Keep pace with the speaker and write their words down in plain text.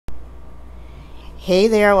Hey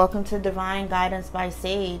there, welcome to Divine Guidance by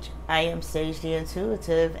Sage. I am Sage the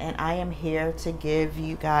Intuitive, and I am here to give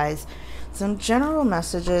you guys some general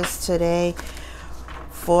messages today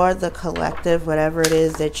for the collective, whatever it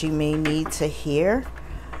is that you may need to hear.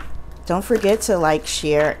 Don't forget to like,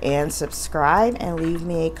 share, and subscribe, and leave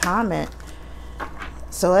me a comment.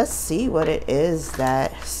 So let's see what it is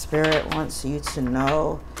that Spirit wants you to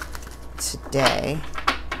know today.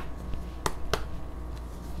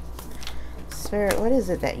 Spirit, what is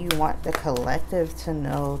it that you want the collective to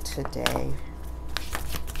know today?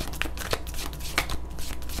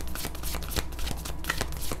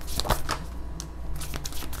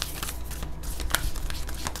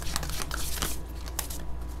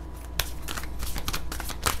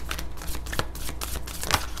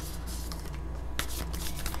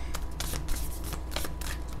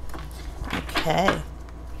 Okay.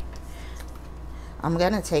 I'm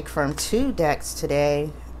going to take from 2 decks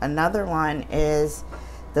today. Another one is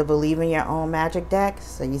the Believe in Your Own Magic deck.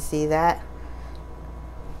 So you see that?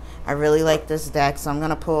 I really like this deck, so I'm going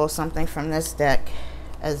to pull something from this deck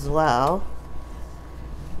as well.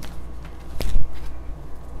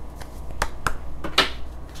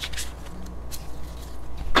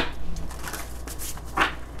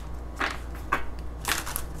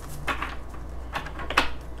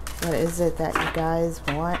 What is it that you guys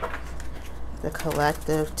want the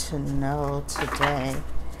collective to know today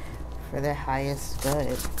for their highest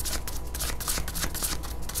good?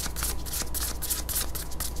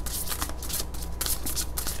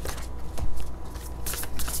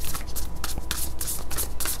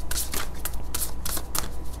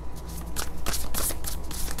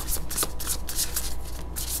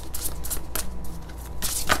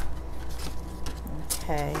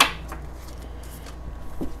 Okay.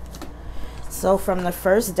 So from the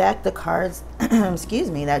first deck, the cards,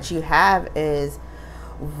 excuse me, that you have is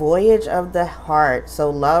Voyage of the Heart.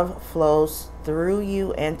 So love flows through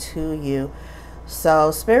you and to you.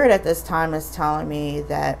 So Spirit at this time is telling me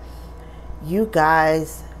that you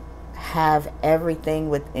guys have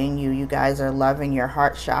everything within you. You guys are loving. Your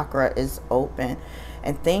heart chakra is open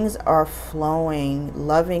and things are flowing.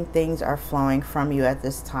 Loving things are flowing from you at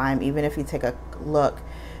this time. Even if you take a look,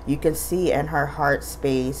 you can see in her heart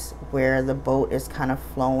space where the boat is kind of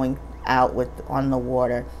flowing out on the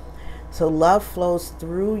water. So love flows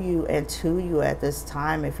through you and to you at this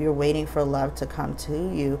time. If you're waiting for love to come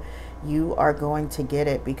to you, you are going to get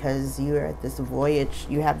it because you're at this voyage.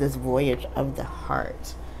 You have this voyage of the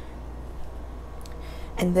heart.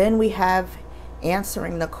 And then we have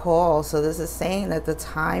answering the call. So this is saying that the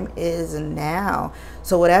time is now.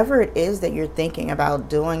 So whatever it is that you're thinking about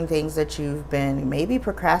doing, things that you've been maybe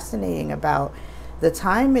procrastinating about, the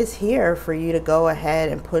time is here for you to go ahead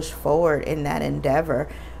and push forward in that endeavor.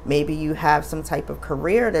 Maybe you have some type of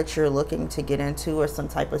career that you're looking to get into or some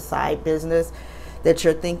type of side business that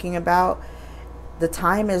you're thinking about. The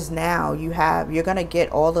time is now. You're going to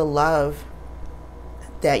get all the love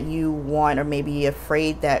that you want, or maybe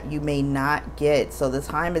afraid that you may not get. So the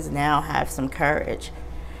time is now. Have some courage.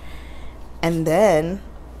 And then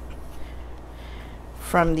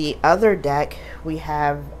from the other deck, we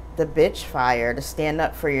have the Bitch Fire, to stand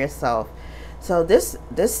up for yourself. So this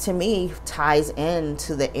to me ties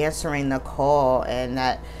into the answering the call, and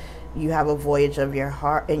that you have a voyage of your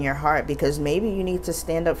heart in your heart, because maybe you need to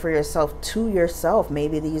stand up for yourself to yourself.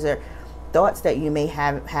 Maybe these are thoughts that you may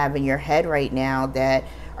have in your head right now that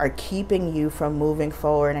are keeping you from moving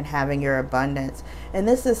forward and having your abundance. And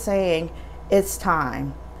this is saying it's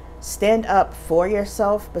time. Stand up for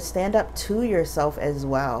yourself, but stand up to yourself as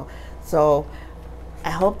well. So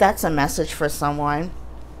I hope that's a message for someone.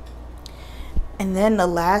 And then the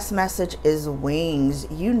last message is wings.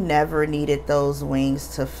 You never needed those wings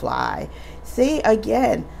to fly. See,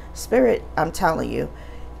 again, Spirit, I'm telling you,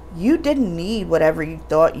 you didn't need whatever you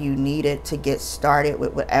thought you needed to get started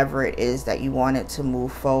with whatever it is that you wanted to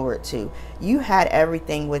move forward to. You had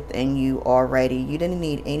everything within you already. You didn't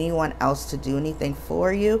need anyone else to do anything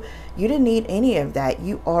for you. You didn't need any of that.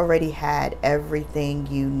 You already had everything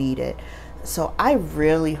you needed. So I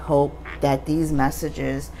really hope that these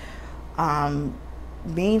messages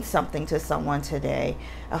mean something to someone today.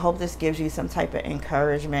 I hope this gives you some type of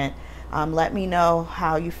encouragement. Let me know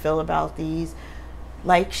how you feel about these.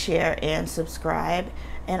 Like, share, and subscribe,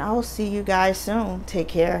 and I'll see you guys soon. Take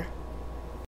care.